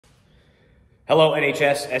Hello,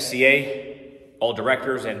 NHS, SCA, all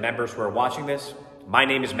directors and members who are watching this. My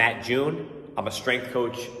name is Matt June. I'm a strength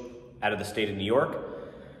coach out of the state of New York.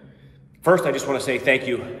 First, I just want to say thank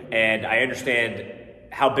you, and I understand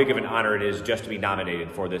how big of an honor it is just to be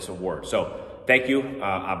nominated for this award. So thank you.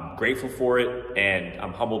 I'm grateful for it, and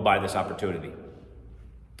I'm humbled by this opportunity.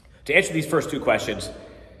 To answer these first two questions,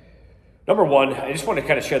 number one, I just want to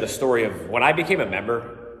kind of share the story of when I became a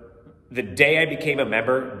member. The day I became a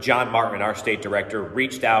member, John Martin, our state director,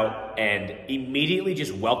 reached out and immediately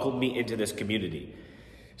just welcomed me into this community.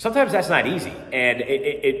 Sometimes that's not easy, and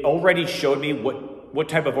it already showed me what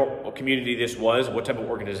type of community this was, what type of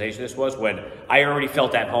organization this was, when I already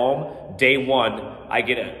felt at home. Day one, I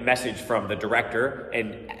get a message from the director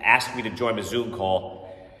and asked me to join a Zoom call.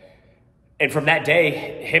 And from that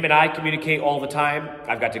day, him and I communicate all the time.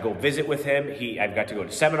 I've got to go visit with him. I've got to go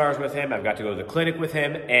to seminars with him. I've got to go to the clinic with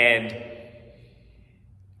him. And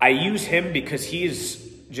I use him because he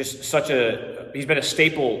is just he's been a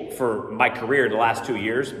staple for my career the last 2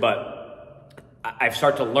 years. But I've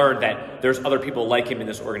started to learn that there's other people like him in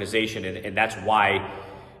this organization. And that's why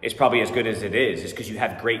it's probably as good as it is because you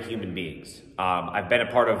have great human beings. I've been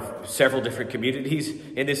a part of several different communities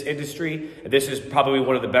in this industry. This is probably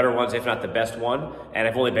one of the better ones, if not the best one, and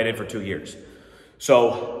I've only been in for 2 years.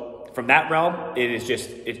 So from that realm,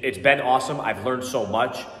 it's been awesome. I've learned so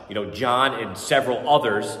much. You know, John and several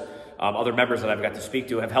others, other members that I've got to speak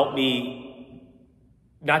to have helped me,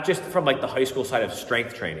 not just from like the high school side of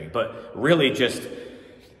strength training, but really just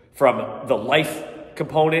from the life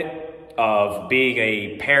component of being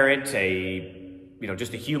a parent,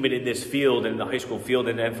 just a human in this field, in the high school field,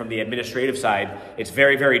 and then from the administrative side, it's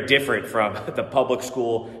very, very different from the public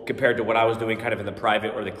school compared to what I was doing kind of in the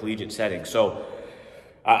private or the collegiate setting. So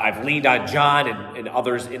I've leaned on John and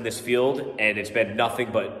others in this field, and it's been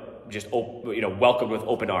nothing but just welcomed with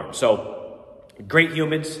open arms. So great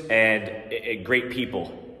humans and great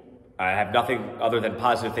people. I have nothing other than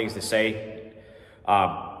positive things to say.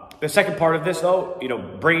 The second part of this, though,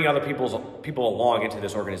 bringing other people along into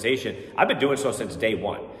this organization, I've been doing so since day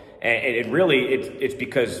one. And it's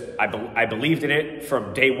because I believed in it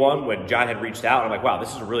from day one when John had reached out. I'm like, wow,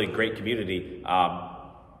 this is a really great community.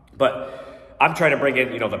 But I'm trying to bring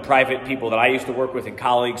in, the private people that I used to work with and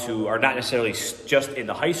colleagues who are not necessarily just in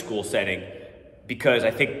the high school setting, because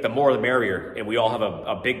I think the more the merrier, and we all have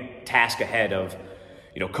a big task ahead of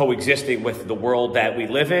coexisting with the world that we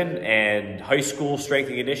live in and high school strength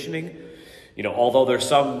and conditioning. Although there's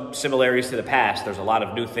some similarities to the past, there's a lot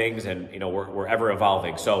of new things, and we're ever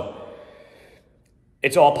evolving. So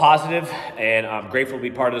it's all positive, and I'm grateful to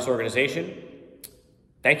be part of this organization.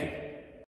 Thank you.